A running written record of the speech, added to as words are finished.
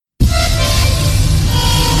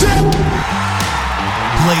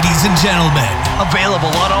Ladies and gentlemen,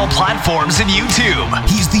 available on all platforms and YouTube.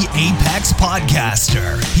 He's the Apex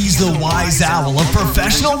Podcaster. He's the wise owl of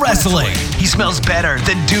professional wrestling. He smells better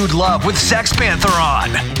than Dude Love with Sex Panther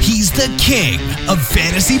on. He's the king of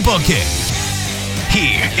fantasy booking.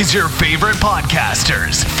 He is your favorite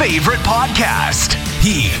podcaster's favorite podcast.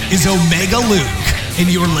 He is Omega Luke, and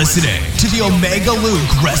you're listening to the Omega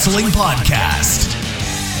Luke Wrestling Podcast.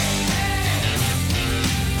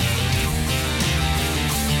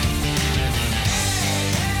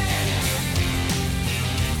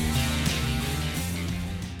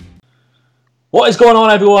 What is going on,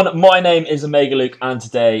 everyone? My name is Omega Luke, and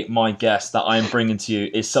today my guest that I am bringing to you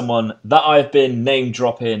is someone that I've been name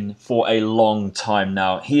dropping for a long time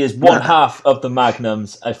now. He is one half of the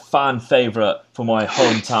Magnums, a fan favourite for my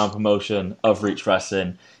hometown promotion of Reach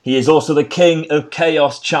Wrestling. He is also the King of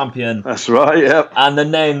Chaos champion. That's right, yep. And the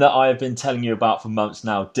name that I have been telling you about for months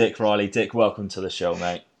now, Dick Riley. Dick, welcome to the show,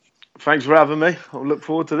 mate. Thanks for having me. I'll look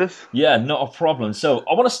forward to this. Yeah, not a problem. So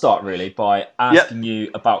I want to start really by asking you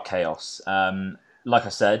about Chaos. Like I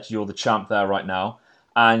said, you're the champ there right now.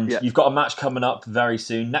 And you've got a match coming up very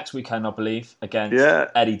soon, next weekend, I believe, against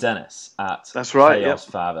Eddie Dennis at Chaos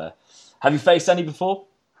Father. Have you faced any before?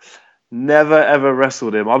 Never, ever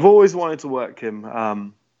wrestled him. I've always wanted to work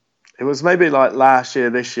him. It was maybe like last year,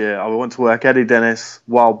 this year. I wanted to work Eddie Dennis,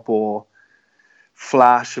 Wild Boar,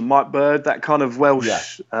 Flash and Mike Bird, that kind of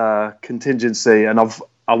Welsh contingency. And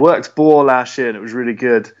I worked Boar last year and it was really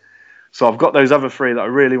good. So I've got those other three that I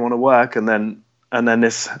really want to work, and then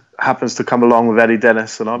this happens to come along with Eddie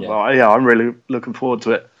Dennis, and I'm really looking forward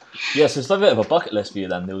to it. Yeah, so it's like a bit of a bucket list for you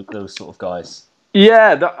then, those sort of guys.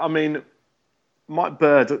 Yeah, Mike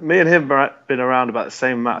Bird, me and him have been around about the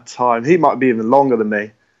same amount of time. He might be even longer than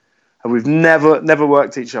me. And we've never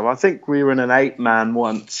worked each other. I think we were in an 8-man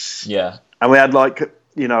once. Yeah. And we had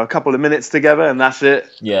a couple of minutes together, and that's it.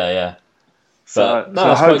 Yeah. But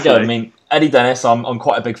that's quite good. I mean, Eddie Dennis, I'm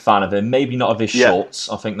quite a big fan of him. Maybe not of his shorts.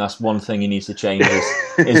 I think that's one thing he needs to change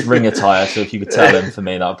is ring attire. So if you could tell him for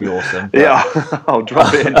me, that would be awesome. But, I'll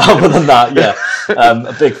drop it in. Other than that,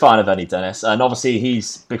 a big fan of Eddie Dennis. And obviously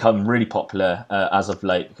he's become really popular as of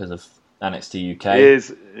late because of NXT UK.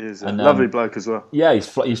 He is a lovely bloke as well. Yeah, he's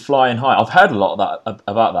flying high. I've heard a lot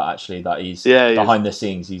about that actually, that he's behind the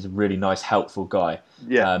scenes. He's a really nice, helpful guy.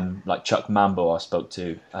 Yeah. Like Chuck Mambo I spoke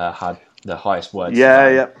to had the highest words.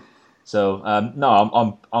 Yeah. So,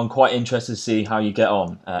 I'm quite interested to see how you get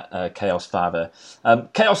on at Chaos Father.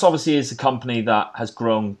 Chaos obviously is a company that has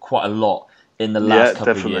grown quite a lot in the last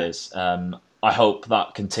couple of years. I hope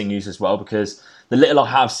that continues as well, because the little I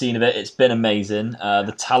have seen of it, it's been amazing.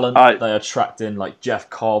 The talent they attract in, like Jeff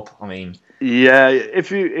Cobb, I mean... Yeah,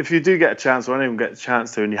 if you do get a chance, or anyone gets a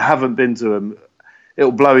chance to, and you haven't been to them,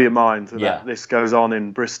 it'll blow your mind that this goes on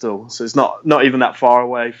in Bristol. So it's not even that far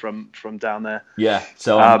away from down there. Yeah,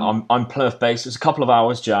 so I'm Plymouth based. It's a couple of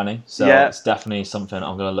hours journey, so it's definitely something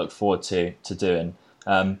I'm going to look forward to doing.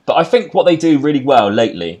 But I think what they do really well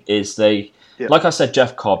lately is they, like I said,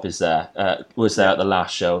 Jeff Cobb was there at the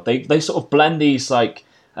last show. They sort of blend these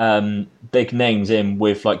big names in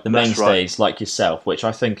with like the mainstays like yourself, which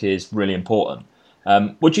I think is really important.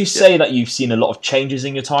 Would you say that you've seen a lot of changes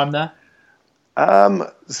in your time there?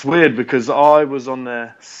 It's weird because I was on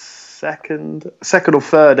their second or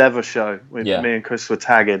third ever show with me and Chris were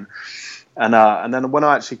tagging, and then when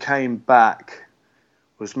I actually came back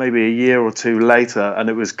was maybe a year or two later, and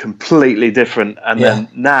it was completely different. And then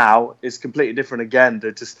now it's completely different again.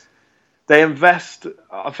 They invest.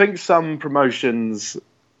 I think some promotions.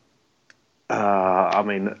 I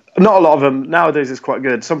mean, not a lot of them nowadays. It's quite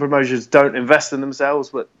good. Some promotions don't invest in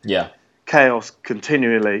themselves, but Chaos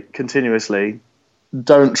continuously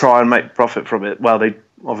don't try and make profit from it. Well, they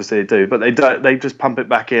obviously do, but they don't. They just pump it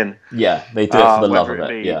back in. Yeah, they do it for the love of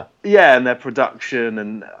it. And their production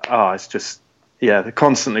and it's just they're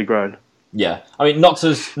constantly growing. Yeah, I mean, not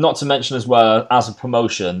to mention as well, as a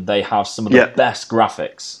promotion, they have some of the best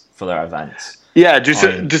graphics for their events. Yeah, do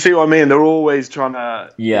you see what I mean? They're always trying to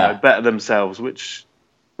better themselves, which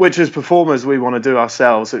as performers we want to do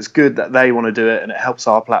ourselves. So it's good that they want to do it, and it helps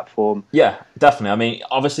our platform. Yeah, definitely. I mean,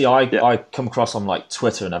 obviously, I come across on like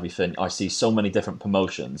Twitter and everything. I see so many different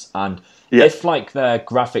promotions, and if like their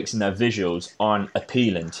graphics and their visuals aren't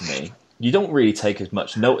appealing to me, you don't really take as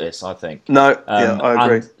much notice, I think. No, I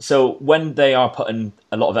agree. So when they are putting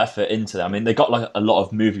a lot of effort into that, I mean, they got like a lot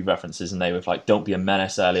of movie references, and they with like "Don't Be a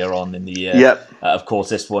Menace" earlier on in the year. Yep. Of course,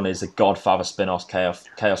 this one is a Godfather spin-off,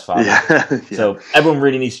 Chaos Father. So everyone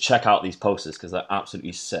really needs to check out these posters because they're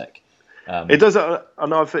absolutely sick. It does. I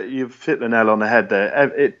know you've hit the nail on the head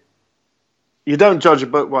there. You don't judge a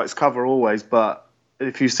book by its cover always, but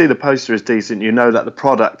if you see the poster is decent, you know that the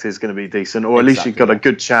product is going to be decent, or at least you've got a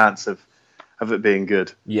good chance of it being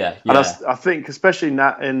good. Yeah. And I think, especially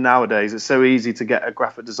in nowadays, it's so easy to get a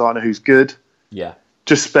graphic designer who's good. Yeah.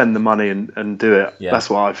 Just spend the money and do it. Yeah. That's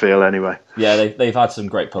what I feel anyway. Yeah, they've had some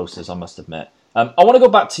great posters, I must admit. I want to go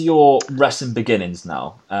back to your wrestling beginnings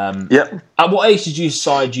now. At what age did you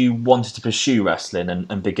decide you wanted to pursue wrestling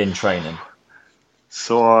and begin training?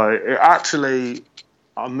 So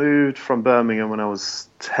I moved from Birmingham when I was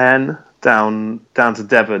 10 down to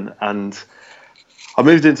Devon, and I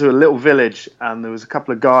moved into a little village, and there was a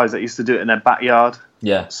couple of guys that used to do it in their backyard.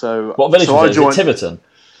 Yeah. So what village was it? Was it Tiverton?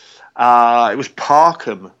 It was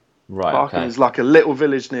Parkham. Right. Parkham is like a little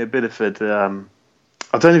village near Bideford.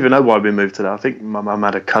 I don't even know why we moved to that. I think my mum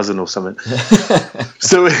had a cousin or something.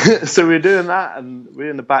 so we were doing that, and we were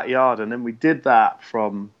in the backyard, and then we did that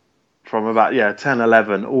from about 10,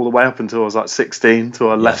 11, all the way up until I was like 16, till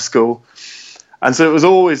I left school. And so it was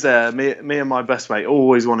always there. Me and my best mate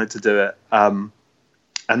always wanted to do it. And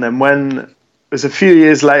then when it was a few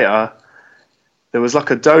years later, there was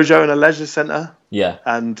like a dojo and a leisure centre. Yeah.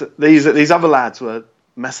 And these other lads were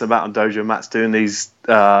messing about on dojo mats, doing these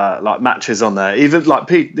like matches on there. Even like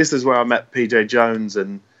this is where I met PJ Jones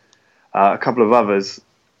and a couple of others.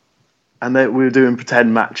 And we were doing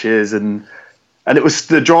pretend matches, and it was,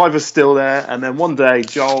 the drive was still there. And then one day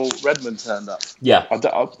Joel Redmond turned up. Yeah.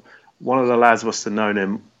 One of the lads must have known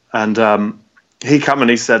him, and he came and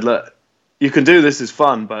he said, "Look, you can do this, it's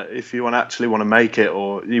fun, but if you actually want to make it,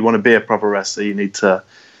 or you want to be a proper wrestler, you need to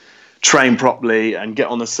train properly and get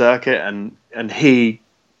on the circuit." And a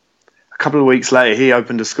couple of weeks later, he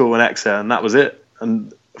opened a school in Exeter, and that was it.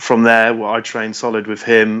 And from there, I trained solid with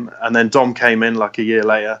him. And then Dom came in like a year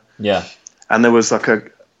later. Yeah. And there was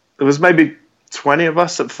maybe 20 of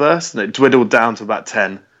us at first, and it dwindled down to about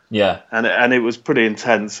 10. Yeah. And it was pretty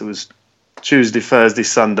intense. It was Tuesday, Thursday,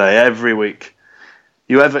 Sunday, every week.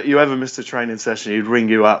 You ever missed a training session, he'd ring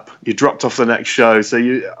you up. You dropped off the next show. So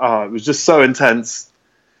it was just so intense.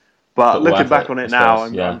 But looking back on it now,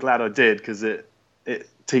 I'm glad I did, because it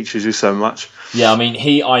teaches you so much. Yeah, I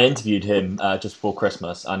mean, I interviewed him just before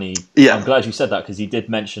Christmas, and I'm glad you said that, because he did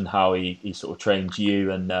mention how he sort of trained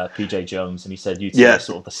you and PJ Jones, and he said you two were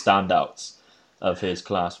sort of the standouts of his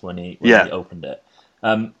class when he opened it.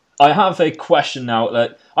 I have a question now.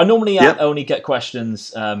 I normally only get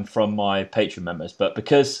questions from my Patreon members, but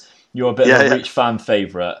because you're a bit of a Reach fan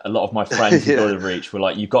favourite, a lot of my friends who go to Reach were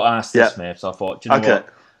like, "You've got to ask this, Smith." So I thought, do you know what?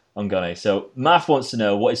 I'm going to. So Math wants to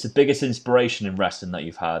know, what is the biggest inspiration in wrestling that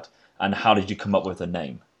you've had, and how did you come up with the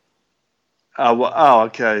name?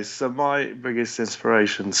 Okay. So my biggest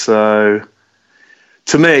inspiration. So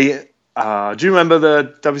to me, do you remember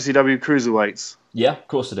the WCW Cruiserweights? Yeah, of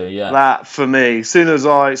course I do, yeah. That, for me, as soon as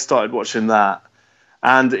I started watching that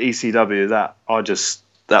and ECW, that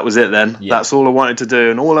was it then. Yeah. That's all I wanted to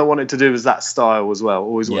do. And all I wanted to do was that style as well.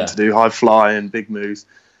 Always wanted to do high fly and big moves.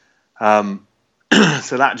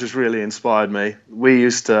 So that just really inspired me. Me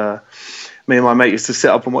and my mate used to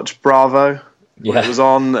sit up and watch Bravo. When it was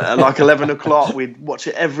on at like 11 o'clock. We'd watch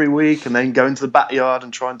it every week and then go into the backyard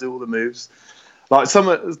and try and do all the moves. Like some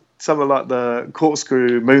of like the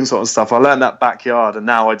corkscrew moonsault and stuff, I learned that backyard, and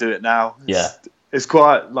now I do it now. It's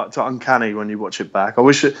quite like uncanny when you watch it back.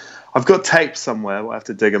 I've got tapes somewhere. We'll have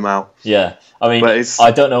to dig them out. Yeah, I mean,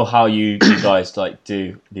 I don't know how you guys like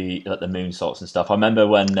do the moonsaults and stuff. I remember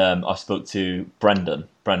when I spoke to Brendan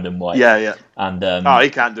White. Yeah. And he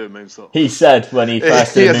can't do a moonsault. He said when he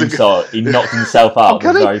first did a moonsault, he knocked himself out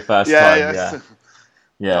the very first time.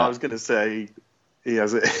 Yeah. I was going to say. He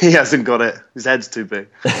hasn't got it. His head's too big.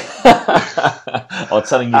 I'll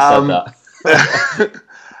tell him you said that.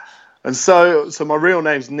 And so my real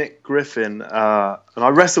name's Nick Griffin, and I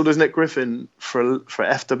wrestled as Nick Griffin for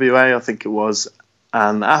FWA, I think it was.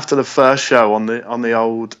 And after the first show on the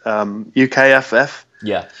old UKFF,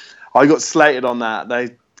 I got slated on that.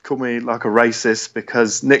 They called me like a racist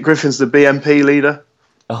because Nick Griffin's the BMP leader.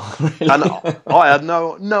 Oh, really? And I had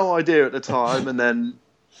no idea at the time, and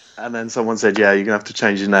then someone said, "Yeah, you're gonna have to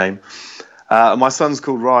change your name." My son's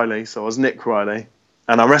called Riley, so I was Nick Riley,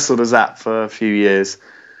 and I wrestled as that for a few years.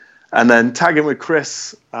 And then tagging with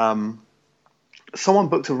Chris, someone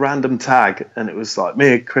booked a random tag, and it was like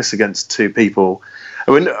me and Chris against two people.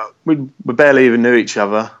 We barely even knew each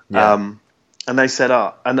other. And they said,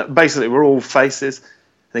 and basically we're all faces.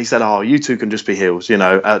 And he said, "Oh, you two can just be heels." You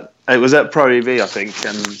know, it was at Pro EV, I think,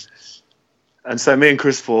 and so me and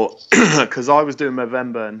Chris fought because I was doing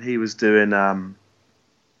Movember and he was doing.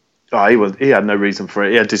 He had no reason for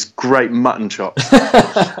it. He had this great mutton chops.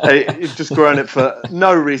 He'd just grown it for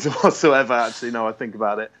no reason whatsoever. Actually, no, I think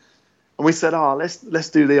about it. And we said, let's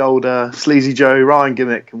do the old Sleazy Joey Ryan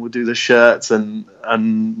gimmick, and we'll do the shirts, and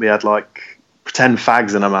we had like pretend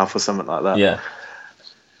fags in our mouth or something like that. Yeah.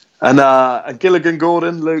 And Gilligan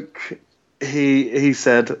Gordon, Luke, he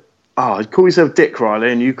said, you call yourself Dick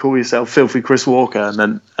Riley and you call yourself Filthy Chris Walker,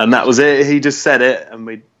 and that was it. He just said it, and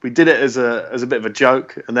we did it as a bit of a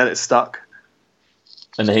joke, and then it stuck.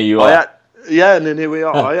 And here you are. And then here we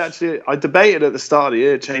are. I debated at the start of the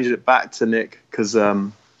year changing it back to Nick, because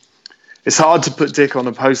it's hard to put Dick on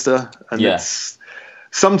a poster, and it's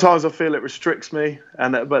sometimes I feel it restricts me,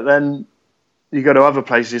 but then you go to other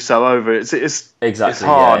places, you're so over it. It's exactly, it's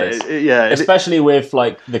hard. Especially with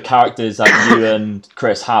like the characters that you and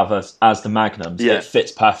Chris have as the Magnums. It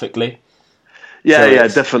fits perfectly. Yeah,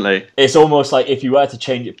 definitely. It's almost like if you were to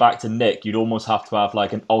change it back to Nick, you'd almost have to have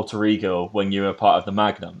like an alter ego when you were part of the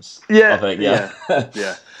Magnums. Yeah, I think,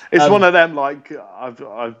 yeah. It's one of them, like,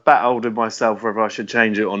 I've battled myself whether I should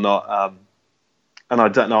change it or not. And I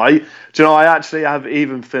don't know. I actually have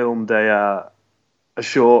even filmed a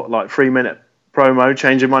short, like, 3-minute promo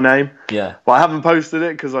changing my name. Yeah. But I haven't posted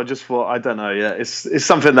it because I just thought, I don't know. Yeah, it's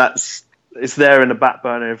something it's there in the back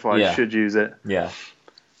burner if I should use it. Yeah.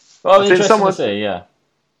 Well, interesting to see, yeah.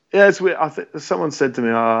 Yeah, it's weird. I think someone said to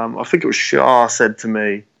me, I think it was Shah said to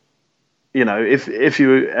me, you know, if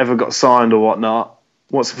you ever got signed or whatnot,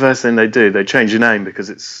 what's the first thing they do? They change your name because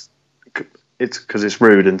it's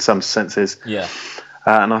rude in some senses. Yeah.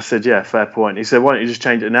 And I said, yeah, fair point. He said, why don't you just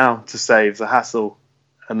change it now to save the hassle?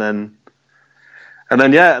 And then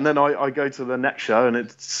I go to the next show and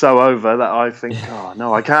it's so over that I think, oh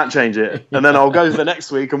no, I can't change it. And then I'll go the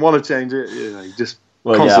next week and want to change it. You know, just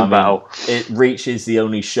constant battle. Reach is the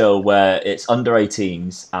only show where it's under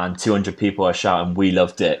 18s and 200 people are shouting, "We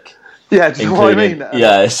love Dick." Yeah, do you know what I mean?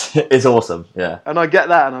 Yeah, it's awesome. Yeah. And I get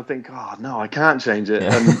that and I think, oh no, I can't change it.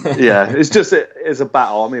 Yeah. And it's a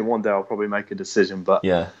battle. I mean, one day I'll probably make a decision, but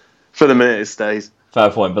for the minute it stays. Fair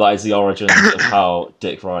point, but that is the origins of how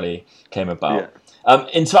Dick Riley came about. Yeah.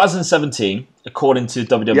 In 2017, according to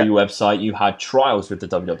the WWE website, you had trials with the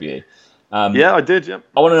WWE. Yeah, I did. Yeah.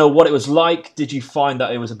 I want to know what it was like. Did you find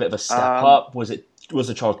that it was a bit of a step up? Was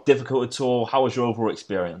the trial difficult at all? How was your overall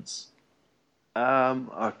experience?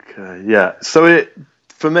 Okay. Yeah. So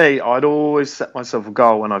for me, I'd always set myself a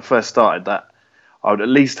goal when I first started that I would at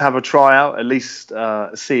least have a tryout, at least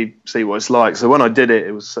see what it's like. So when I did it,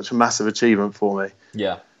 it was such a massive achievement for me.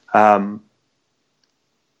 Yeah. And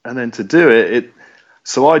then to do it.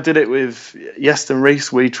 So I did it with Yeston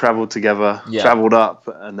Reese. We travelled together, travelled up,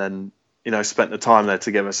 and then, you know, spent the time there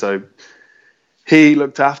together. So he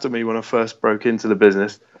looked after me when I first broke into the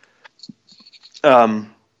business.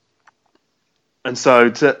 And so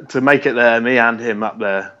to make it there, me and him up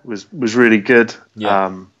there was really good. Yeah. I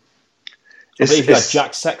believe you had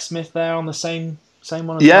Jack Sexsmith there on the same one as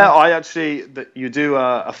well? Yeah, I actually, you do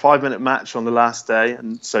a 5-minute match on the last day,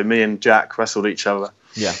 and so me and Jack wrestled each other.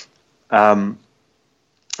 Yeah. And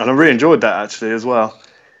I really enjoyed that actually as well.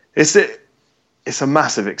 It's a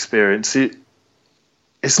massive experience.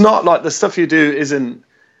 It's not like the stuff you do isn't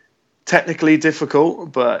technically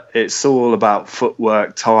difficult, but it's all about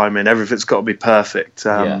footwork, timing, everything's got to be perfect.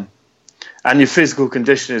 And your physical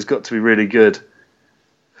conditioning has got to be really good.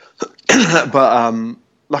 But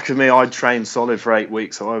luckily me, I trained solid for 8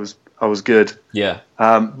 weeks, so I was good. Yeah.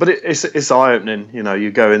 But it's eye-opening. You know, you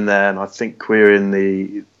go in there, and I think we're in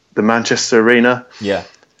the Manchester Arena. Yeah.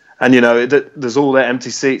 And, you know, there's all the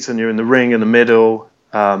empty seats, and you're in the ring in the middle,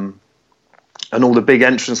 and all the big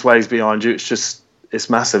entranceways behind you. It's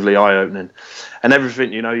massively eye-opening. And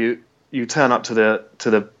everything, you know, you turn up to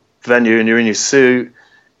the venue and you're in your suit,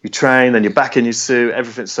 you train, then you're back in your suit,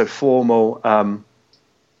 everything's so formal.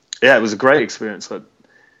 It was a great experience.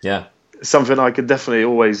 Yeah. Something I could definitely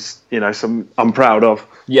always, you know, I'm proud of.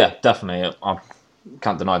 Yeah, definitely. I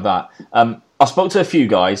can't deny that. I spoke to a few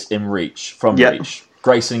guys in Reach, from Reach.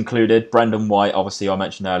 Grayson included, Brendan White, obviously I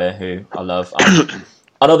mentioned earlier, who I love.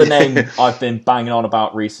 Another name I've been banging on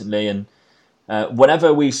about recently, and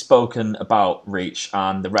whenever we've spoken about Reach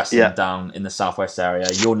and the wrestling down in the Southwest area,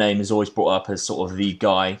 your name is always brought up as sort of the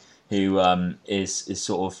guy who is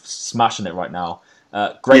sort of smashing it right now.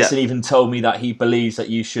 Grayson even told me that he believes that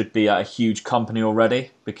you should be at a huge company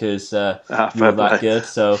already because you're that good.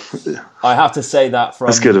 So I have to say that from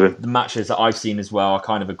the matches that I've seen as well, I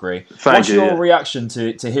kind of agree. What's your reaction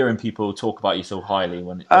to hearing people talk about you so highly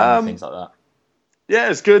when things like that? Yeah,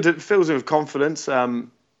 it's good. It fills me with confidence.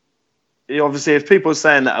 Obviously, if people are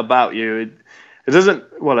saying that about you, it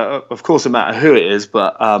doesn't. Well, of course, it matter who it is,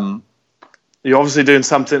 but you're obviously doing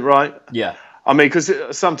something right. Yeah. I mean, because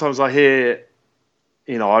sometimes I hear,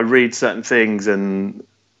 you know, I read certain things, and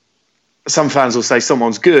some fans will say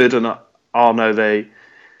someone's good, and oh no, they're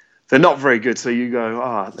not very good. So you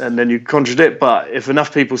go, and then you contradict. But if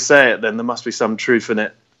enough people say it, then there must be some truth in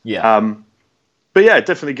it. Yeah. But yeah, it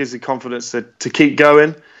definitely gives you confidence to keep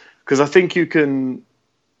going, because I think you can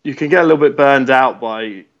get a little bit burned out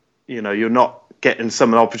by, you're not getting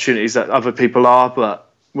some of the opportunities that other people are. But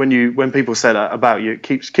when people say that about you, it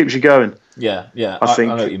keeps you going. Yeah. I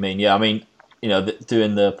know what you mean. Yeah, I mean,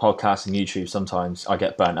 doing the podcast and YouTube, sometimes I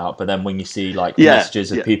get burnt out. But then when you see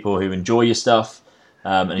messages of people who enjoy your stuff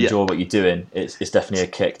and enjoy what you're doing, it's definitely a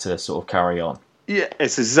kick to sort of carry on. Yeah,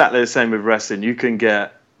 it's exactly the same with wrestling. You can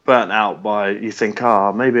get burnt out by, you think,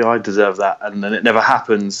 maybe I deserve that, and then it never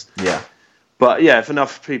happens. Yeah. But yeah, if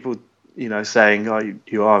enough people, saying,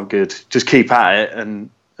 you are good, just keep at it, and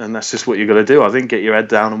that's just what you're going to do. I think get your head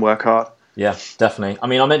down and work hard. Yeah, definitely. I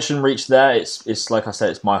mean, I mentioned Reach there. It's like I said,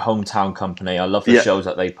 it's my hometown company. I love the shows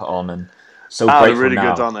that they put on, and so grateful really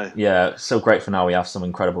now. Good, aren't they? Yeah, so grateful now we have some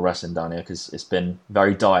incredible wrestling down here, because it's been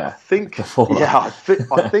very dire. I think before I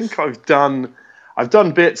think I've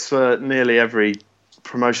done bits for nearly every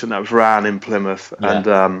promotion that was ran in Plymouth,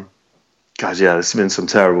 and there's been some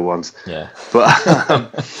terrible ones. Yeah, but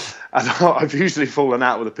I've usually fallen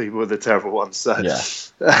out with the people with the terrible ones. So. Yeah,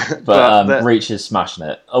 but Reach is smashing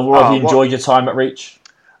it. Overall, have you enjoyed your time at Reach?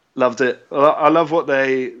 Loved it. I love what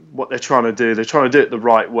they're trying to do. They're trying to do it the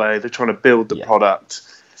right way. They're trying to build the product,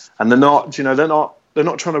 and they're not trying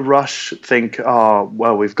to rush. Think,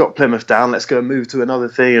 we've got Plymouth down. Let's go and move to another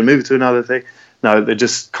thing and move to another thing. No, they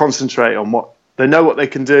just concentrate on what they know what they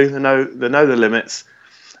can do. They know the limits,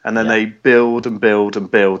 and then they build and build and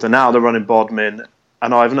build. And now they're running Bodmin,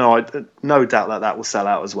 and I have no doubt that will sell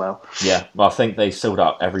out as well. Yeah, well, I think they sold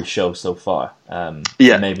out every show so far.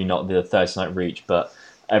 Maybe not the Thursday Night Reach, but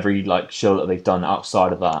every show that they've done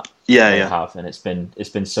outside of that. They have, and it's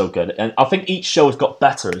been so good. And I think each show has got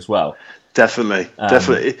better as well. Definitely.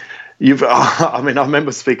 I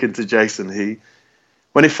remember speaking to Jason.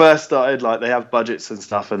 When he first started, they have budgets and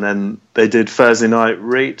stuff, and then they did Thursday Night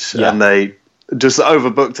Reach, and they just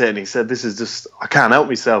overbooked it, and he said, "This is just, I can't help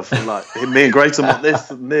myself. Me and Grayson want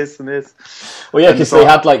this and this and this." Well, yeah, because they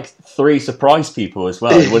had 3 surprise people as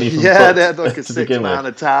well. They had a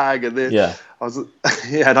 6-man tag and this. Yeah,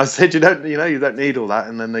 and I said, you don't need all that,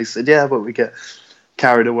 and then they said, yeah, but we get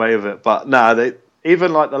carried away with it. But no, they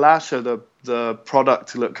even the last show, the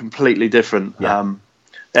product looked completely different. Yeah.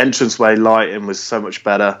 Entranceway lighting was so much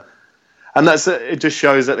better, and it just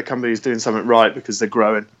shows that the company is doing something right, because they're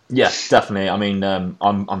growing. Yeah, definitely. I mean,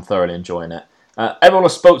 I'm thoroughly enjoying it. Everyone I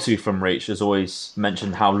spoke to from Reach has always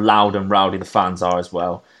mentioned how loud and rowdy the fans are as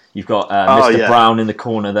well. You've got Mr. Brown in the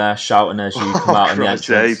corner there shouting as you come out in the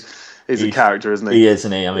entrance. He's a character, isn't he? He is,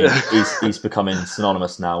 isn't he? I mean, he's becoming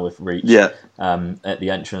synonymous now with Reach. Yeah. At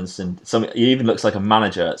the entrance, and he even looks like a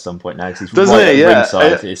manager at some point now, because he's Doesn't right he? at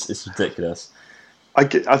ringside. It's ridiculous. I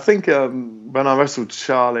think when I wrestled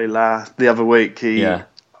Charlie the other week,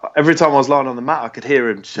 every time I was lying on the mat, I could hear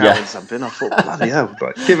him shouting something. I thought, bloody hell,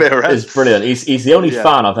 give it a rest. It's brilliant. He's the only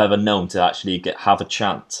fan I've ever known to actually have a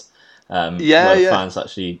chant. Where fans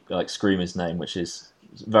actually scream his name, which is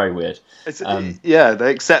very weird.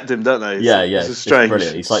 They accept him, don't they? It's strange. It's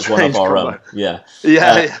brilliant. He's like one of our own. Yeah.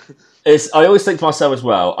 I always think to myself as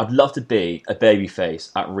well, I'd love to be a babyface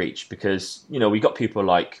at Reach, because we got people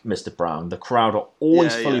like Mr. Brown. The crowd are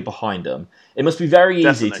always fully behind them. It must be very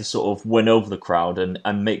easy to sort of win over the crowd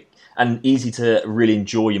and easy to really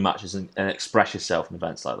enjoy your matches and express yourself in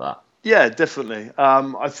events like that. Yeah, definitely.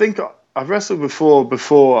 I think I've wrestled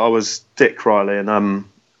before I was Dick Riley, and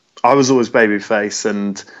I was always babyface,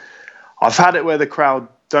 and I've had it where the crowd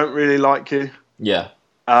don't really like you. Yeah.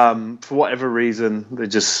 For whatever reason,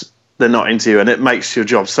 they're not into you, and it makes your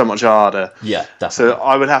job so much harder. Yeah, definitely. So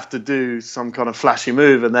I would have to do some kind of flashy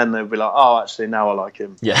move, and then they'd be like, "Oh, actually, now I like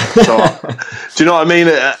him." Yeah. So, do you know what I mean?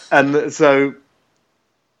 And so,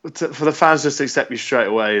 for the fans just to accept you straight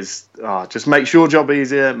away is just makes your job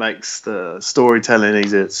easier. It makes the storytelling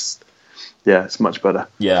easier. It's much better.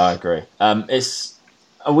 Yeah, I agree.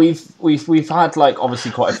 We've had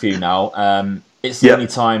obviously quite a few now. It's the only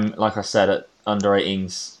time, like I said, at Under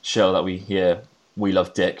 18's show that we hear "We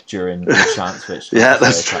Love Dick" during the chants, which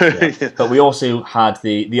that's true. Yeah. But we also had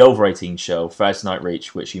the Over 18 show, Thursday Night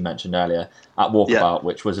Reach, which you mentioned earlier, at Walkabout,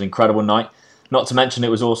 which was an incredible night. Not to mention, it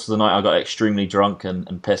was also the night I got extremely drunk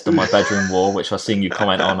and pissed on my bedroom wall, which I've seen you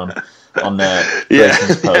comment on the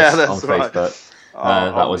post on Facebook.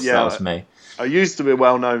 That was me. I used to be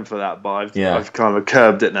well known for that, but I've kind of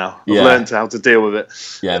curbed it now. I've learned how to deal with it.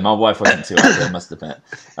 Yeah, my wife wasn't too happy, I must admit.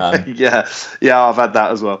 I've had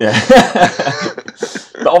that as well. Yeah.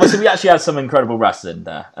 But obviously, we actually had some incredible wrestling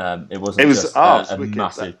there. It wasn't just a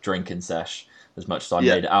massive drinking sesh. as much as I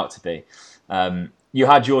made it out to be. You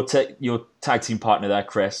had your tag team partner there,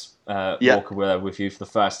 Chris Walker, with you for the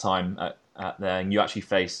first time at there, and you actually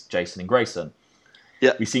faced Jason and Grayson.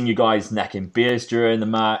 Yeah, we've seen you guys necking beers during the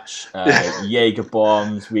match, Jaeger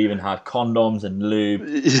bombs. We even had condoms and lube.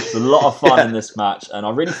 It's a lot of fun in this match, and I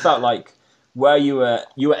really felt like where you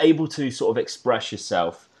were able to sort of express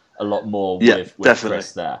yourself a lot more with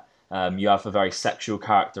Chris there. You have a very sexual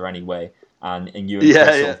character anyway, and you and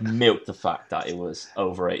Chris sort of milked the fact that it was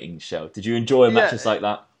over 18 show. Did you enjoy matches like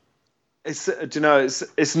that?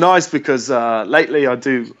 It's nice because lately I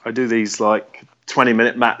do these like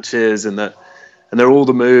 20-minute matches and they're all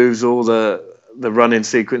the moves, all the running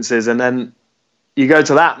sequences, and then you go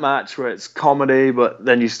to that match where it's comedy, but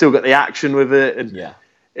then you still get the action with it, and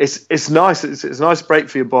it's nice. It's a nice break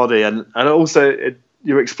for your body, and also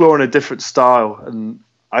you're exploring a different style, and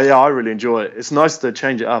I really enjoy it. It's nice to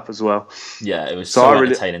change it up as well. Yeah, it was so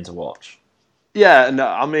entertaining to watch. Yeah,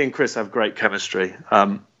 and me and Chris have great chemistry,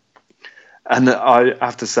 and I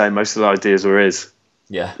have to say most of the ideas were his.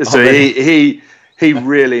 Yeah, so he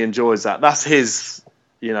really enjoys that. That's his,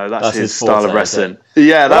 that's his style of wrestling.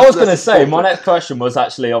 Yeah, I was going to say, my next question was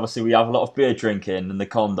actually, obviously, we have a lot of beer drinking and the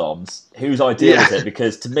condoms. Whose idea was it?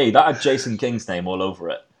 Because to me, that had Jason King's name all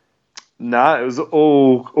over it. No, it was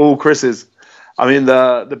all Chris's. I mean,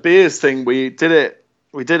 the beers thing, we did it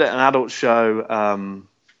at an adult show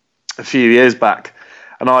a few years back.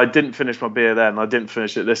 And I didn't finish my beer then. I didn't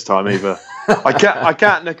finish it this time either. I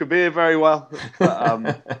can't nick a beer very well.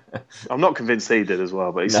 But, I'm not convinced he did as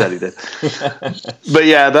well, but he said he did. But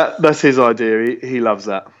yeah, that's his idea. He loves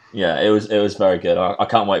that. Yeah, it was very good. I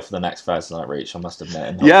can't wait for the next Thursday Night Reach, I must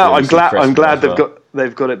admit. Yeah, I'm glad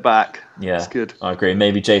they've got it back. Yeah, it's good. I agree.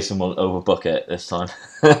 Maybe Jason will overbook it this time.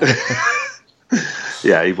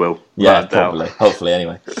 Yeah, he will. Yeah, probably. Hopefully,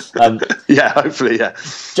 anyway. Yeah, hopefully, yeah.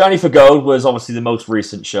 Journey for Gold was obviously the most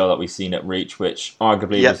recent show that we've seen at Reach, which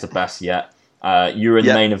arguably was the best yet. You were in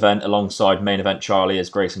the main event alongside main event Charlie, as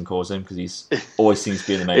Grayson calls him, because he always seems to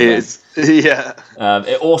be in the main event. Yeah.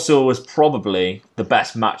 It also was probably the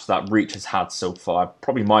best match that Reach has had so far.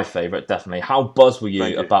 Probably my favourite, definitely. How buzzed were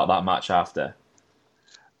you about that match after?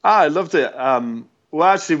 I loved it. Well,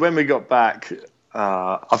 actually, when we got back,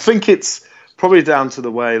 I think it's probably down to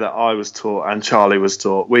the way that I was taught and Charlie was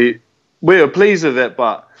taught. We were pleased with it,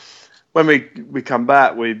 but when we come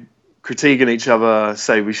back, we critiquing each other,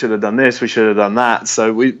 say we should have done this, we should have done that.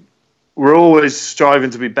 So we're always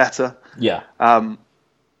striving to be better. Yeah.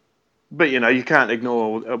 But you can't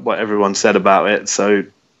ignore what everyone said about it. So,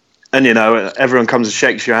 and everyone comes and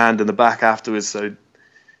shakes your hand in the back afterwards. So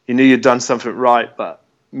you knew you'd done something right, but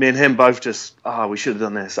me and him both just, we should have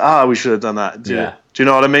done this. We should have done that. Do you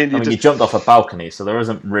know what I mean? You jumped off a balcony, so there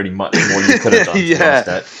isn't really much more you could have done.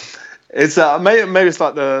 Yeah. It's maybe it's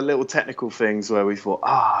like the little technical things where we thought,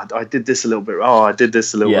 I did this a little bit wrong. I did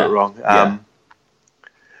this a little bit wrong.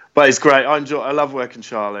 But it's great. I love working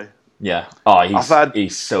Charlie. Yeah.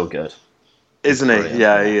 He's so good. Isn't he?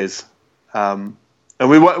 Yeah, he is. And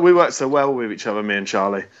we work so well with each other, me and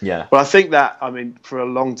Charlie. Yeah. But I think that, for a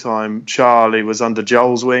long time, Charlie was under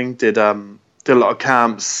Joel's wing, did a lot of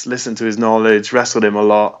camps, listened to his knowledge, wrestled him a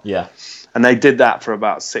lot. Yeah. And they did that for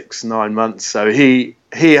about 6-9 months. So he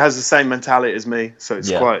has the same mentality as me. So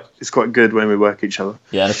it's quite good when we work each other.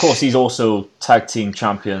 Yeah, and of course he's also tag team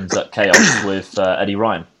champions at Chaos with Eddie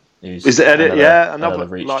Ryan. Is it Eddie? Another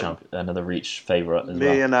Reach favourite as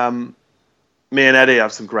well. Me and Eddie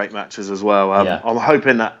have some great matches as well. I'm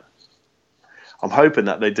hoping that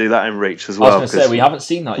they do that in Reach as well. I was going to say, we haven't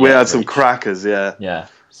seen that yet. We had some crackers, yeah. Yeah,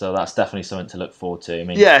 so that's definitely something to look forward to.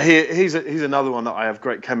 He's another one that I have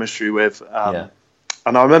great chemistry with.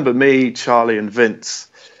 And I remember me, Charlie, and Vince.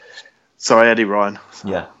 Sorry, Eddie Ryan.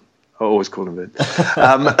 Yeah. I always call him Vince.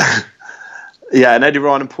 And Eddie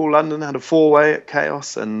Ryan and Paul London had a 4-way at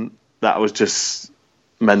Chaos, and that was just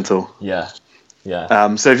mental. Yeah.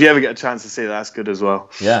 Yeah. So if you ever get a chance to see that, that's good as well.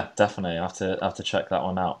 Yeah, definitely. I have to check that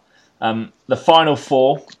one out. The final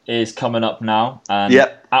 4 is coming up now, and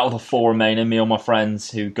out of the 4 remaining, me and my friends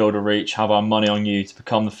who go to Reach have our money on you to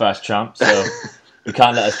become the first champ. So you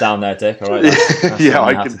can't let us down there, Dick. All right. That's what you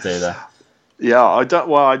have to do there. Yeah, I don't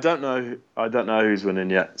know who's winning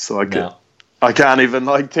yet, so I can't even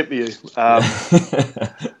tip you.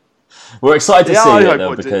 We're excited to see it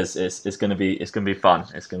though, because it's going to be fun.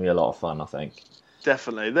 It's going to be a lot of fun, I think.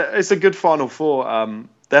 Definitely, it's a good final 4.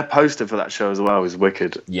 Their poster for that show as well is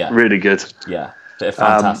wicked. Yeah, really good. Yeah, a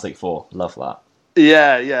fantastic 4. Love that.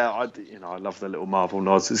 Yeah. I love the little Marvel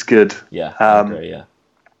nods. It's good. Yeah, I agree. Yeah,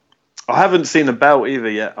 I haven't seen the belt either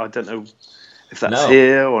yet. I don't know if that's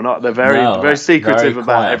here or not. They're very secretive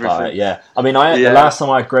about everything. Yeah, I mean, the last time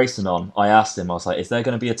I had Grayson on, I asked him, I was like, "Is there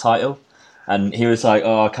going to be a title?" And he was like,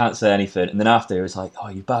 "Oh, I can't say anything." And then after, he was like, "Oh,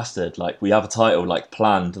 you bastard! Like, we have a title like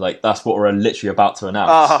planned. Like, that's what we're literally about to announce."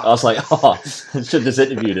 I was like, "Oh, I should have just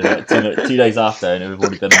interviewed him like 2 days after, and it would have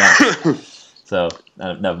already been announced." So,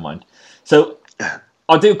 never mind. So,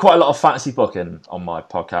 I do quite a lot of fantasy booking on my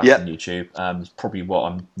podcast and YouTube. It's probably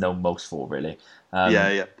what I'm known most for, really.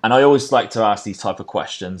 And I always like to ask these type of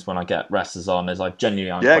questions when I get wrestlers on, as I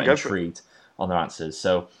genuinely am quite intrigued on their answers.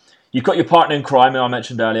 So, you've got your partner in crime, who I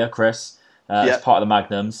mentioned earlier, Chris, as part of the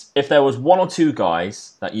Magnums. If there was 1 or 2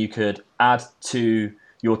 guys that you could add to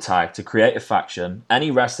your tag to create a faction,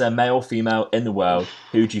 any wrestler, male or female, in the world,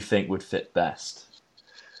 who do you think would fit best?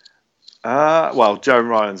 Well, Joe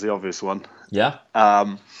Ryan's the obvious one. Yeah.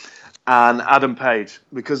 And Adam Page,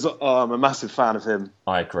 because I'm a massive fan of him.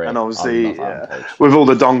 I agree. And obviously, with all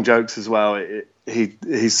the dong jokes as well,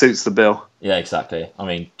 he suits the bill. Yeah, exactly. I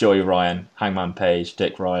mean, Joey Ryan, Hangman Page,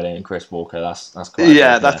 Dick Riley, and Chris Walker. That's quite.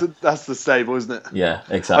 Yeah, that's the stable, isn't it? Yeah,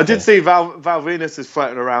 exactly. I did see Val Venus is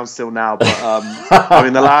floating around still now, but I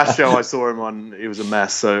mean, the last show I saw him on, he was a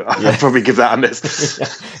mess. So I'd probably give that a miss.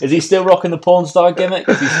 Is he still rocking the porn star gimmick?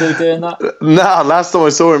 Is he still doing that? No, last time I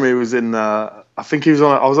saw him, he was in. I think he was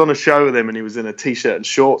on. I was on a show with him, and he was in a t-shirt and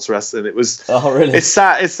shorts wrestling. It was. Oh, really? It's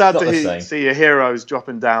sad to see your heroes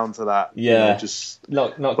dropping down to that. Yeah, just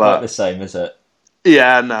not quite the same, is it?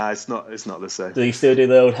 Yeah, no, it's not the same. Do he still do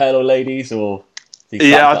the old "Hello, ladies"? Or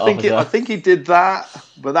I think he did that,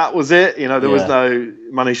 but that was it. You know, there was no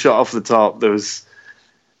money shot off the top. There was,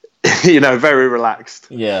 very relaxed.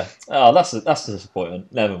 Yeah. Oh, that's a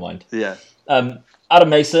disappointment. Never mind. Yeah. Adam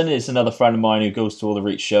Mason is another friend of mine who goes to all the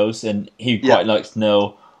Reach shows, and he quite likes to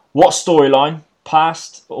know what storyline,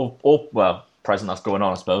 past or present, that's going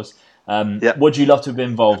on, I suppose. Would you love to be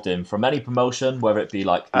involved in from any promotion, whether it be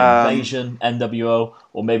like the Invasion, NWO,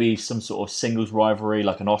 or maybe some sort of singles rivalry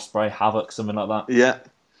like an Ospreay, Havoc, something like that?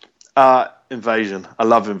 Yeah. Invasion. I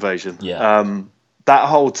love Invasion. Yeah. That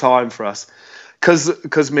whole time for us,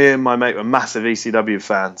 because me and my mate were massive ECW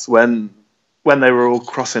fans. When they were all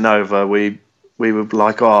crossing over, we were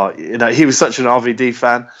like, he was such an RVD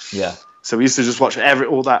fan. Yeah. So we used to just watch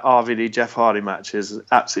all that RVD Jeff Hardy matches.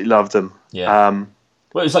 Absolutely loved them. Yeah.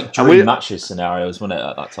 Well, it was like dream matches scenarios, wasn't it,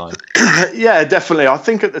 at that time? Yeah, definitely. I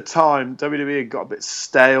think at the time WWE had got a bit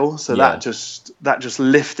stale, so that just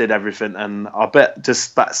lifted everything. And I bet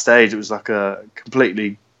just backstage it was like a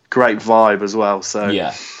completely great vibe as well. So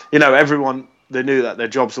everyone, they knew that their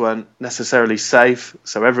jobs weren't necessarily safe,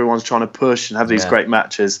 so everyone's trying to push and have these great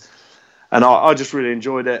matches. And I just really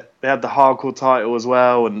enjoyed it. They had the hardcore title as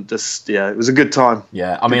well, and just it was a good time.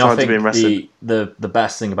 Yeah, I mean, I think the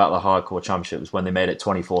best thing about the hardcore championship was when they made it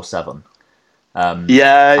 24/7.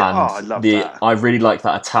 I love that. I really like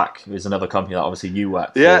that Attack. It was another company that obviously you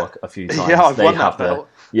worked for a few times. Yeah, I've won that belt.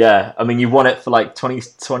 Yeah, I mean, you won it for like 20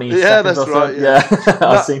 seconds. Yeah, that's right. Yeah,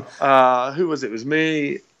 I've seen. Who was it? It was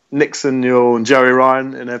me, Nixon Newell, and Joey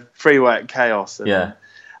Ryan in a freeway at Chaos.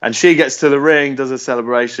 And she gets to the ring, does a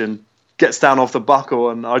celebration, gets down off the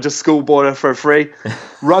buckle, and I just schoolboy her for a free,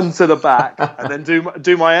 run to the back, and then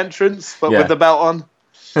do my entrance, but with the belt on.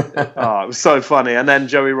 It was so funny. And then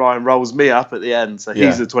Joey Ryan rolls me up at the end, so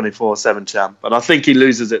he's the 24/7 champ. And I think he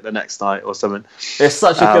loses it the next night or something. It's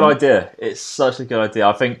such a good idea. It's such a good idea.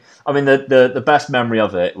 I mean, the best memory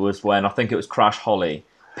of it was when I think it was Crash Holly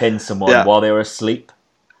pinned someone while they were asleep.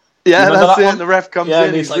 Yeah, that's it. And the ref comes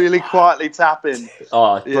in. He's like, really quietly tapping.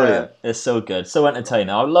 Oh, it's brilliant. It's so good. So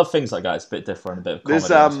entertaining. I love things like that. It's a bit different, a bit of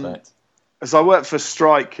comedy aspect. So I worked for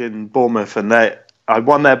Strike in Bournemouth, and I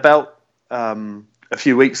won their belt a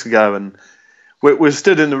few weeks ago, and we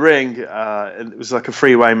stood in the ring. And it was like a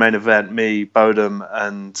freeway main event, me, Bodum,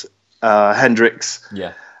 and Hendricks.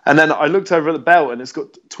 Yeah. And then I looked over at the belt, and it's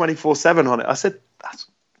got 24/7 on it. I said, that's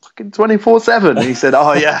 24/7. And he said,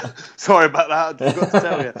 "Oh yeah, sorry about that. I forgot to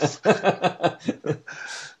tell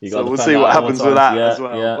you." So we'll see what happens with that as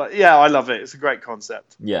well. Yeah. But I love it. It's a great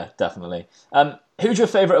concept. Yeah, definitely. Who's your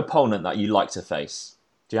favourite opponent that you like to face?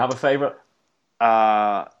 Do you have a favourite?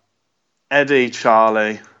 Eddie,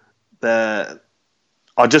 Charlie.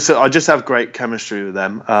 I just have great chemistry with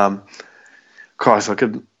them. Christ, I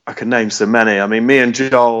could name so many. I mean, me and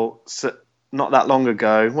Joel. Not that long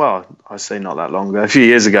ago, well, I say not that long ago, a few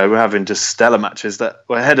years ago, we're having just stellar matches that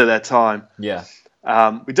were ahead of their time. Yeah.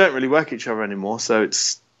 We don't really work each other anymore, so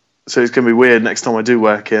it's going to be weird next time I do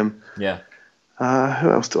work him. Yeah.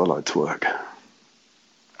 Who else do I like to work?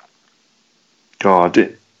 God,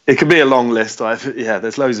 it could be a long list.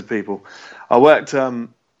 There's loads of people. I worked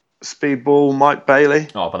Speedball Mike Bailey.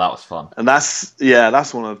 Oh, but that was fun. And that's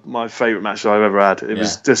one of my favourite matches I've ever had. It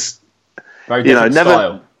was just very different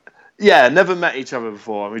style. Yeah, never met each other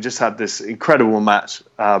before, and we just had this incredible match.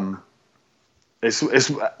 It's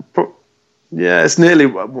nearly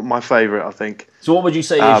my favourite, I think. So, what would you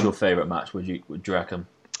say is your favourite match? Would you reckon?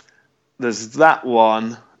 There's that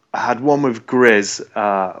one. I had one with Grizz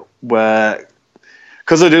where,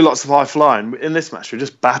 because I do lots of high flying, in this match we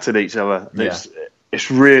just battered each other. Yeah. It's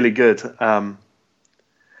really good. And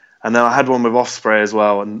then I had one with Ospreay as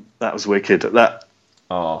well, and that was wicked. It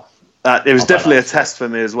was definitely a test for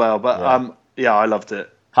me as well. But I loved it.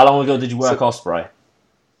 How long ago did you work Ospreay?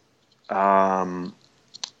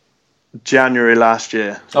 January last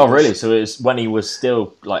year. Oh, really? So it was when he was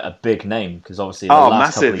still like a big name, because obviously in the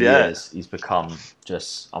last couple of years he's become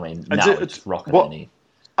just. I mean, now he's just rocking, isn't he?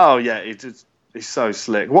 Oh yeah, he's so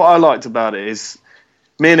slick. What I liked about it is,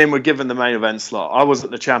 me and him were given the main event slot. I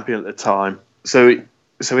wasn't the champion at the time, so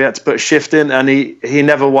we had to put a shift in, and he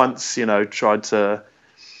never once tried to.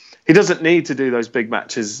 He doesn't need to do those big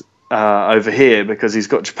matches over here because he's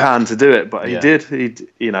got Japan to do it, but he did.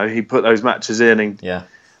 He put those matches in,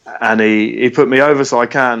 and he put me over, so I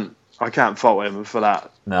can't fault him for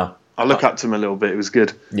that. No, I look up to him a little bit. It was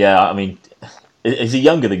good. Yeah, I mean, is he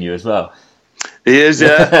younger than you as well? He is,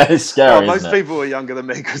 yeah. It's scary. Most people are younger than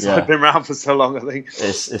me because I've been around for so long. I think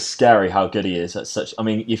it's scary how good he is. At such. I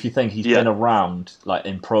mean, if you think he's been around like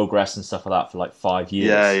in Progress and stuff like that for like 5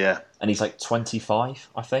 years, and he's like 25,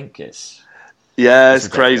 I think it's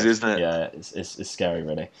crazy, isn't it? Yeah, it's scary,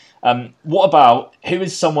 really. What about, who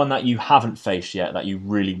is someone that you haven't faced yet that you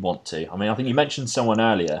really want to? I mean, I think you mentioned someone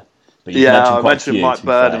earlier, but you mentioned quite a few. Mike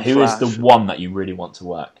Bird and Who Flash. is the one that you really want to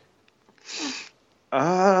work?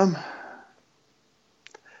 I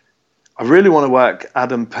really want to work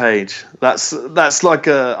Adam Page. That's like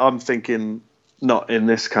I'm thinking not in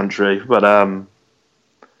this country, but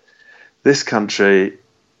this country.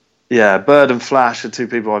 Yeah, Bird and Flash are two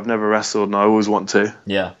people I've never wrestled, and I always want to.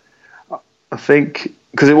 Yeah. I think,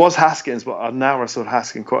 because it was Haskins, but I've now wrestled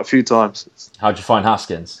Haskins quite a few times. How'd you find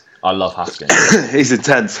Haskins? I love Haskins. He's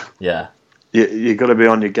intense. Yeah. You got to be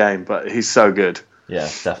on your game, but he's so good. Yeah,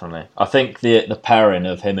 definitely. I think the pairing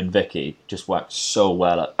of him and Vicky just worked so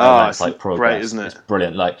well at events like Progress. Great, isn't it? It's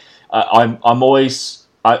brilliant. Like I'm always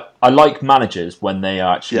I like managers when they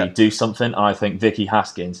actually do something, and I think Vicky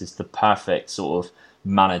Haskins is the perfect sort of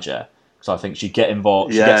manager, because I think she gets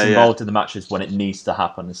involved in the matches when it needs to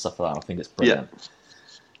happen and stuff like that. I think it's brilliant.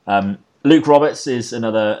 Luke Roberts is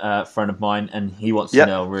another friend of mine, and he wants to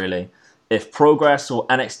know really if Progress or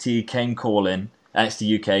NXT UK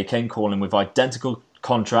came calling with identical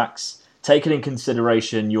contracts, taking in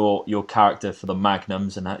consideration your character for the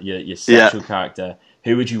Magnums and your sexual character,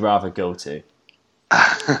 who would you rather go to?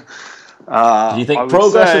 Do you think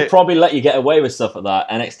Progress would probably let you get away with stuff like that?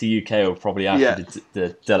 NXT UK would probably ask you to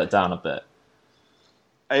dial it down a bit.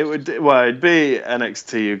 It'd be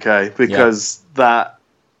NXT UK because that,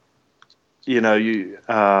 you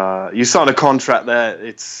sign a contract there.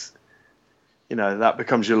 It's, that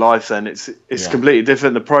becomes your life. Then it's completely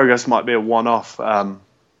different. The Progress might be a one-off. I don't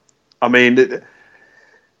know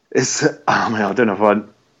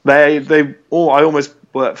if I almost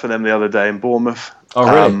worked for them the other day in Bournemouth. Oh,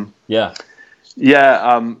 really? Yeah.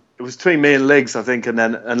 It was between me and Liggs, I think,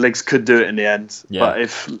 and Liggs could do it in the end. Yeah. But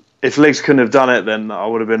if Liggs couldn't have done it, then I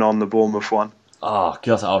would have been on the Bournemouth one. Oh,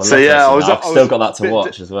 God, I would have I've still got that to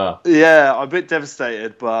watch as well. Yeah, I'm a bit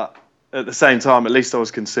devastated, but at the same time, at least I was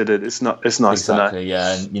considered. It's nice to know. Exactly,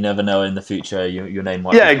 yeah, and you never know in the future your name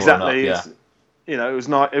might be exactly. Up. Yeah, it was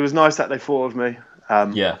nice. It was nice that they thought of me.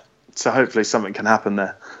 So hopefully something can happen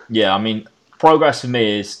there. Yeah, I mean, Progress for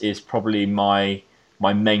me is probably my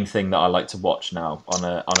main thing that I like to watch now on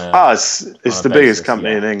a it's the biggest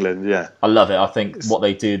company in England. Yeah, I love it. I think what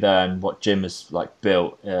they do there and what Jim has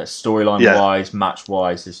built, storyline wise, match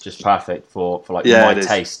wise, is just perfect for my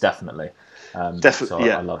taste. Definitely.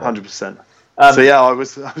 Definitely, I love it. 100%. I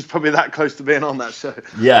was probably that close to being on that show.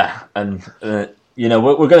 Yeah, and we're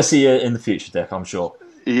going to see you in the future, Dick, I'm sure.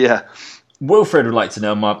 Yeah. Wilfred would like to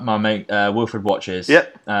know, my mate Wilfred watches.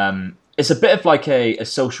 Yep. It's a bit of like a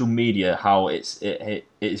social media, how it's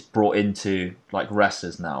brought into like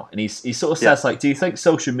wrestlers now, and he sort of says do you think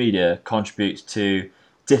social media contributes to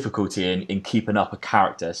difficulty in keeping up a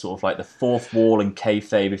character, sort of like the fourth wall and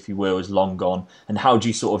kayfabe, if you will, is long gone, and how do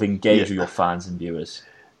you sort of engage with your fans and viewers?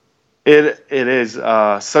 It is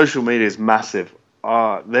social media is massive.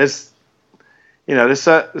 There's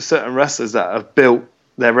certain wrestlers that have built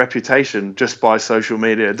their reputation just by social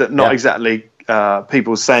media. Not exactly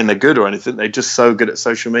people saying they're good or anything. They're just so good at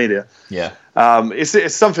social media. Yeah.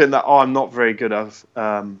 It's something that I'm not very good at.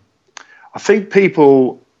 I think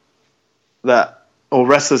people or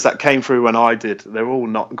wrestlers that came through when I did, they're all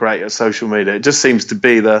not great at social media. It just seems to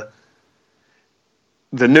be the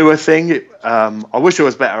newer thing. I wish I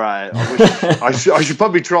was better at it. I should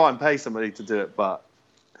probably try and pay somebody to do it, but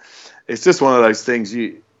it's just one of those things.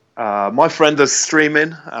 My friend does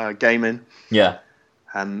streaming, gaming. Yeah.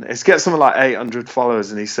 And it's got something like 800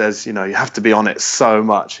 followers, and he says, you have to be on it so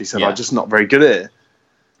much. He said, I'm just not very good at it.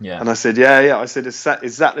 Yeah. And I said, yeah. I said, it's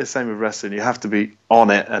exactly the same with wrestling. You have to be on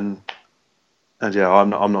it, and yeah, I'm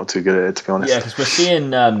not too good at it, to be honest. Yeah, because we're seeing,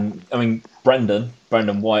 Brendan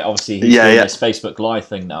White, obviously, he's doing this Facebook Live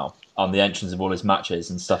thing now on the entrance of all his matches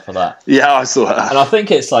and stuff like that. Yeah, I saw that. And I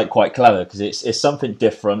think it's like quite clever because it's something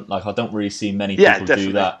different. Like, I don't really see many people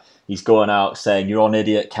do that. He's going out saying you're on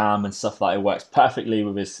Idiot Cam and stuff like that. It works perfectly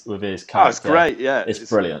with his character. Oh, it's great, yeah. It's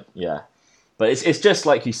brilliant, yeah. But it's just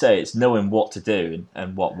like you say, it's knowing what to do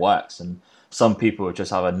and what works. And some people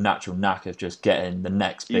just have a natural knack of just getting the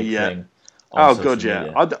next big thing. Oh, God,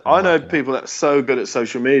 yeah. I know people that are so good at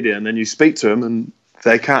social media, and then you speak to them and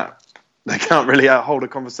they can't really hold a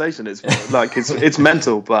conversation. It's like it's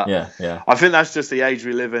mental, but yeah. I think that's just the age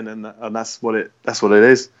we live in, and that's what it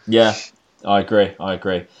is. Yeah. I agree.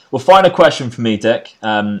 Well, final question for me, Dick.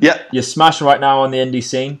 You're smashing right now on the indie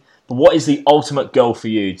scene, but what is the ultimate goal for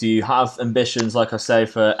you? Do you have ambitions, like I say,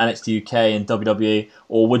 for NXT UK and WWE,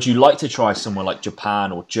 or would you like to try somewhere like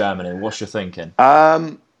Japan or Germany? What's your thinking?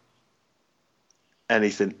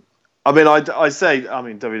 Anything. I mean,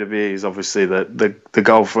 WWE is obviously the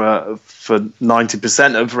goal for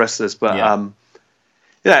 90% of wrestlers, but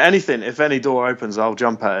anything. If any door opens, I'll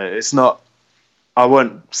jump at it. It's not. I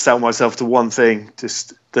won't sell myself to one thing.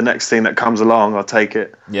 Just the next thing that comes along, I'll take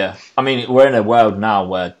it. Yeah, I mean, we're in a world now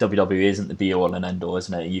where WWE isn't the be all and end all,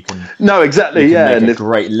 isn't it? You can make a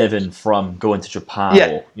great living from going to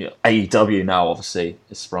Japan or AEW now. Obviously,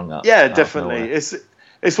 it's sprung up. Yeah, definitely.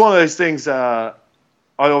 It's one of those things. I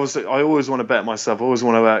always want to bet myself. I always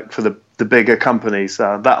want to work for the bigger companies.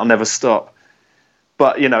 That'll never stop.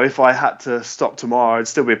 But if I had to stop tomorrow, I'd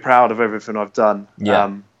still be proud of everything I've done.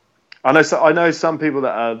 Yeah. I know some people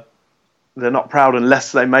that they're not proud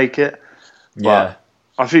unless they make it. But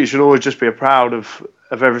I think you should always just be proud of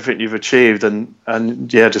everything you've achieved and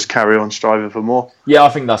just carry on striving for more. Yeah, I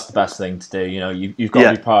think that's the best thing to do. You've got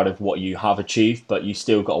to be proud of what you have achieved, but you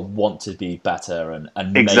still got to want to be better and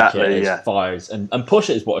make it as far as and push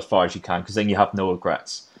it as far as you can, because then you have no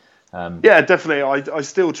regrets. Yeah, definitely. I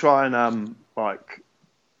still try and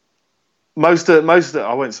most of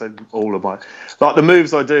I won't say all of my, like the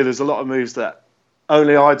moves I do, there's a lot of moves that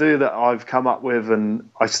only I do that I've come up with, and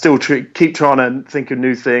I still keep trying to think of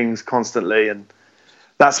new things constantly, and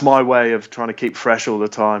that's my way of trying to keep fresh all the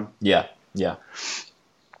time. Yeah.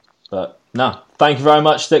 But no, thank you very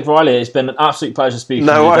much, Dick Riley. It's been an absolute pleasure speaking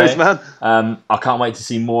to you. No worries, man. I can't wait to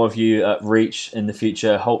see more of you at Reach in the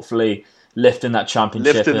future, hopefully lifting that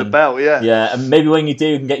championship. Lifting the belt, yeah. Yeah, and maybe when you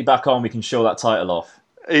do, we can get you back on, we can show that title off.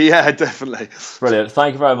 Yeah, definitely. Brilliant.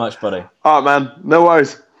 Thank you very much, buddy. All right, man. No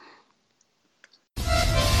worries.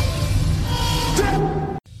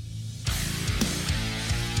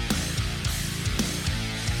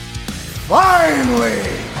 Finally,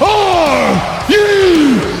 are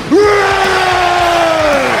you ready?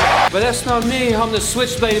 But that's not me. I'm the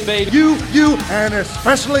Switchblade, baby. You, and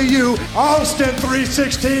especially you. Austin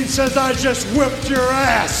 316 says I just whipped your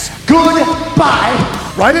ass.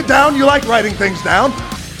 Goodbye. Write it down. You like writing things down.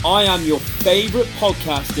 I am your favorite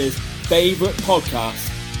podcaster's favorite podcast.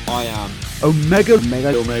 I am Omega.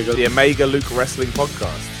 The Omega Luke Wrestling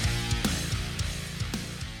Podcast.